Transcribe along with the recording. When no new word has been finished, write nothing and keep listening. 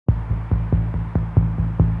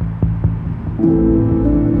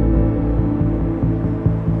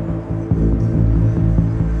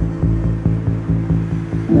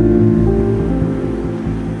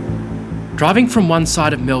Driving from one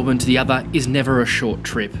side of Melbourne to the other is never a short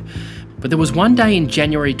trip. But there was one day in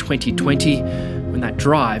January 2020 when that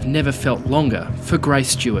drive never felt longer for Grace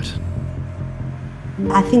Stewart.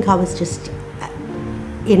 I think I was just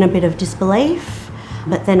in a bit of disbelief,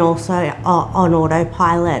 but then also on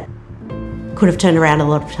autopilot. Could have turned around a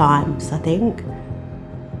lot of times, I think.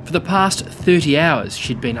 For the past 30 hours,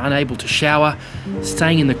 she'd been unable to shower,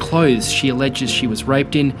 staying in the clothes she alleges she was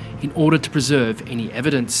raped in order to preserve any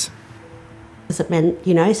evidence. It meant,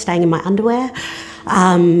 staying in my underwear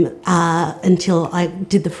until I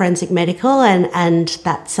did the forensic medical, and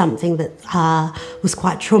that's something that was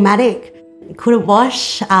quite traumatic. Couldn't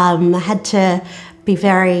wash, had to be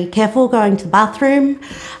very careful going to the bathroom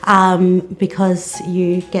because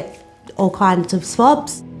you get all kinds of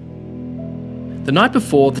swabs. The night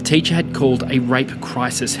before, the teacher had called a rape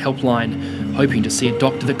crisis helpline, hoping to see a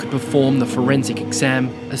doctor that could perform the forensic exam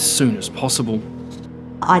as soon as possible.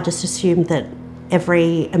 I just assumed that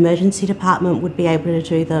every emergency department would be able to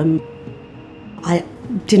do them. I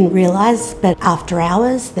didn't realise that after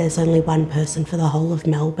hours there's only one person for the whole of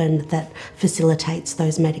Melbourne that facilitates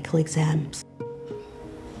those medical exams.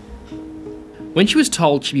 When she was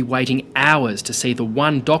told she'd be waiting hours to see the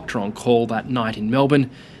one doctor on call that night in Melbourne,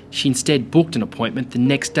 she instead booked an appointment the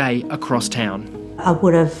next day across town. I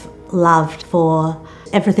would have loved for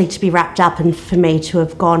everything to be wrapped up and for me to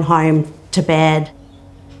have gone home to bed.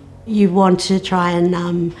 You want to try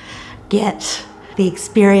and get the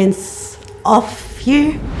experience off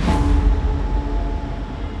you.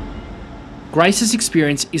 Grace's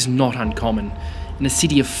experience is not uncommon. In a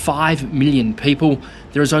city of 5 million people,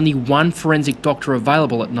 there is only one forensic doctor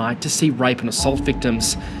available at night to see rape and assault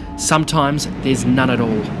victims. Sometimes there's none at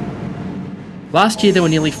all. Last year there were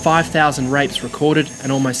nearly 5,000 rapes recorded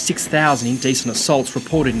and almost 6,000 indecent assaults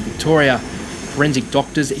reported in Victoria. Forensic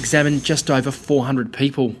doctors examined just over 400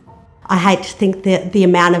 people. I hate to think that the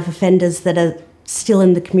amount of offenders that are still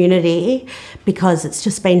in the community because it's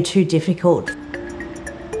just been too difficult.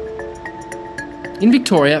 In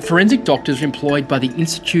Victoria, forensic doctors are employed by the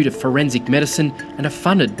Institute of Forensic Medicine and are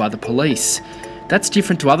funded by the police. That's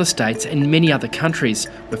different to other states and many other countries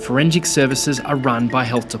where forensic services are run by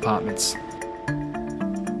health departments.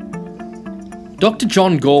 Dr.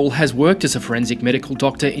 John Gall has worked as a forensic medical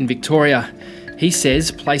doctor in Victoria. He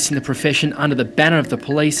says placing the profession under the banner of the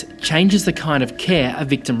police changes the kind of care a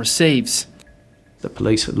victim receives. The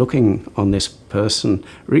police are looking on this person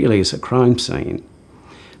really as a crime scene,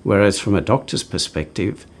 whereas from a doctor's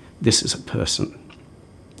perspective, this is a person.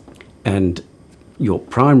 And your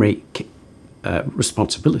primary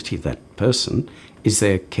responsibility of that person is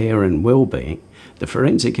their care and well-being. The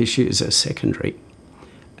forensic issues are secondary.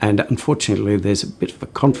 And unfortunately, there's a bit of a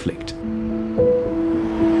conflict.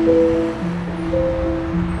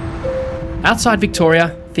 Outside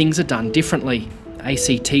Victoria, things are done differently.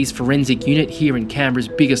 ACT's forensic unit here in Canberra's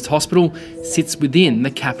biggest hospital sits within the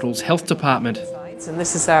capital's health department. And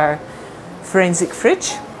this is our forensic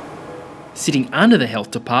fridge. Sitting under the health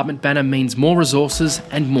department banner means more resources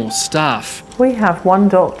and more staff. We have one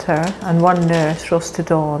doctor and one nurse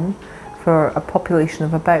rostered on for a population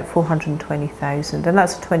of about 420,000, and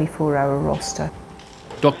that's a 24-hour roster.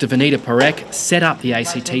 Dr. Vanita Parekh set up the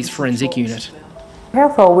ACT's forensic unit.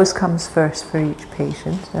 Health always comes first for each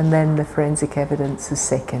patient, and then the forensic evidence is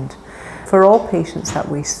second. For all patients that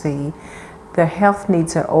we see, their health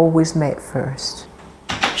needs are always met first.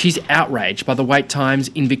 She's outraged by the wait times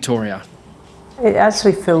in Victoria. It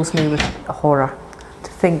actually fills me with horror to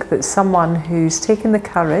think that someone who's taken the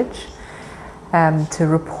courage to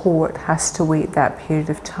report has to wait that period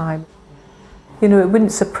of time. It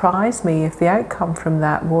wouldn't surprise me if the outcome from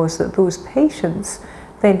that was that those patients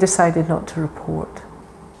then decided not to report.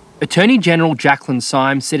 Attorney General Jacqueline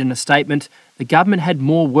Symes said in a statement the government had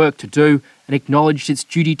more work to do and acknowledged its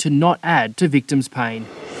duty to not add to victims' pain.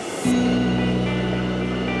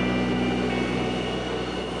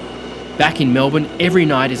 Back in Melbourne, every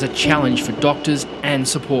night is a challenge for doctors and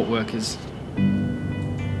support workers.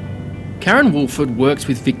 Karen Woolford works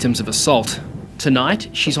with victims of assault. Tonight,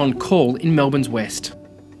 she's on call in Melbourne's west.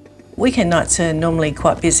 Weekend nights are normally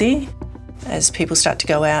quite busy. As people start to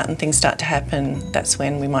go out and things start to happen, that's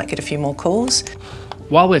when we might get a few more calls.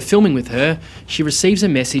 While we're filming with her, she receives a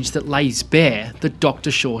message that lays bare the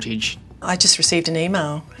doctor shortage. I just received an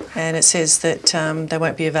email and it says that they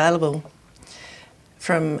won't be available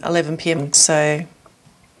from 11 p.m, so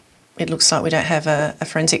it looks like we don't have a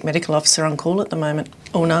forensic medical officer on call at the moment,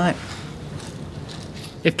 all night.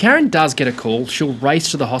 If Karen does get a call, she'll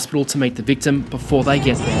race to the hospital to meet the victim before they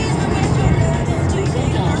get there.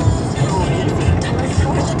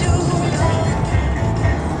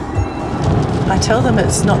 I tell them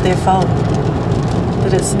it's not their fault,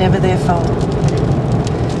 that it's never their fault.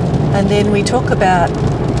 And then we talk about,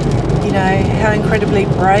 you know, how incredibly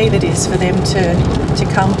brave it is for them to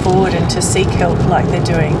come forward and to seek help like they're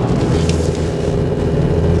doing.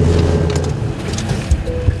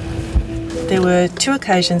 There were 2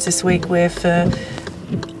 occasions this week where for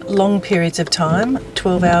long periods of time,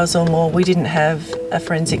 12 hours or more, we didn't have a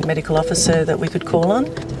forensic medical officer that we could call on.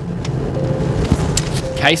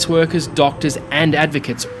 Caseworkers, doctors and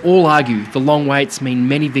advocates all argue the long waits mean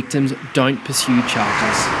many victims don't pursue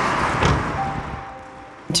charges.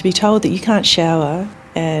 To be told that you can't shower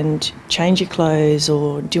and change your clothes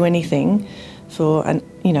or do anything for, and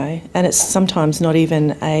it's sometimes not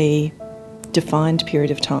even a defined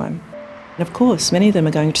period of time. And of course, many of them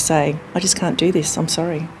are going to say, I just can't do this, I'm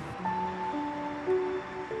sorry.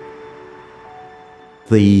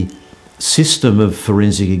 The system of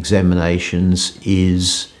forensic examinations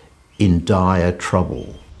is in dire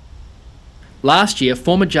trouble. Last year,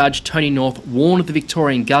 former Judge Tony North warned the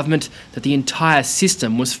Victorian government that the entire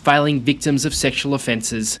system was failing victims of sexual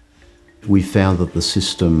offences. We found that the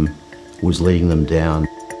system was letting them down.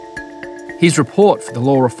 His report for the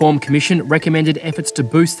Law Reform Commission recommended efforts to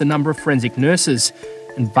boost the number of forensic nurses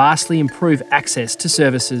and vastly improve access to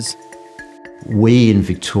services. We in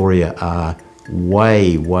Victoria are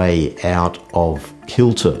way out of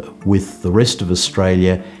kilter with the rest of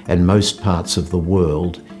Australia and most parts of the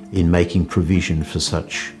world in making provision for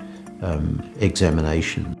such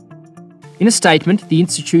examination. In a statement, the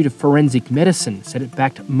Institute of Forensic Medicine said it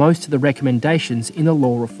backed most of the recommendations in the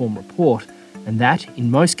Law Reform report, and that,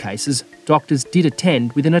 in most cases, doctors did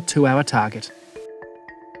attend within a 2-hour target.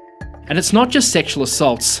 And it's not just sexual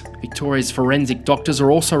assaults. Victoria's forensic doctors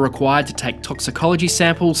are also required to take toxicology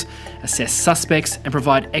samples, assess suspects and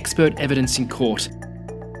provide expert evidence in court.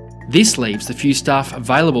 This leaves the few staff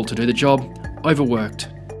available to do the job overworked.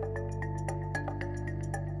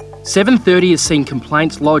 7:30 has seen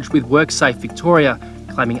complaints lodged with WorkSafe Victoria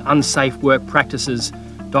claiming unsafe work practices.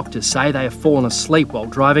 Doctors say they have fallen asleep while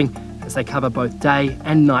driving as they cover both day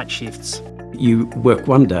and night shifts. You work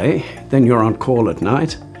one day, then you're on call at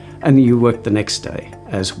night, and you work the next day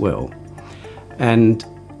as well. And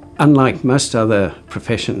unlike most other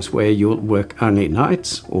professions where you'll work only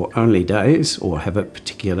nights or only days or have a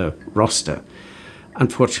particular roster,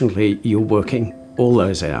 unfortunately you're working all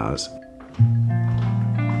those hours.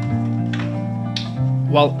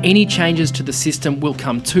 While any changes to the system will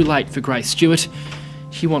come too late for Grace Stewart,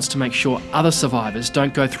 she wants to make sure other survivors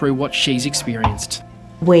don't go through what she's experienced.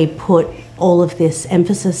 We put all of this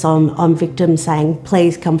emphasis on victims saying,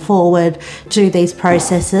 please come forward, do these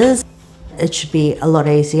processes. It should be a lot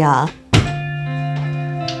easier.